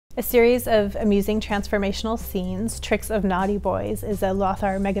A series of amusing transformational scenes, Tricks of Naughty Boys, is a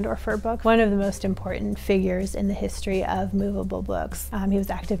Lothar Meggendorfer book, one of the most important figures in the history of movable books. He was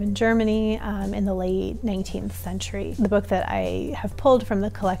active in Germany in the late 19th century. The book that I have pulled from the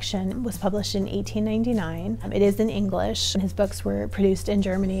collection was published in 1899. It is in English, and his books were produced in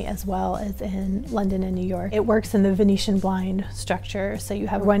Germany as well as in London and New York. It works in the Venetian blind structure, so you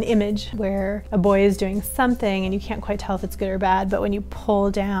have one image where a boy is doing something and you can't quite tell if it's good or bad, but when you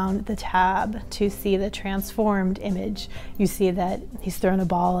pull down the tab to see the transformed image, you see that he's thrown a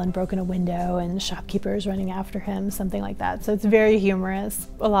ball and broken a window and the shopkeeper is running after him, something like that. So it's very humorous.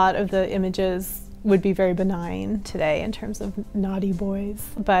 A lot of the images would be very benign today in terms of naughty boys,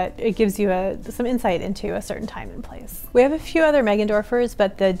 but it gives you some insight into a certain time and place. We have a few other Meggendorfers,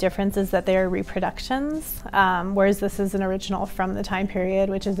 but the difference is that they are reproductions, whereas this is an original from the time period,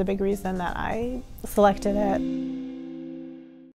 which is a big reason that I selected it.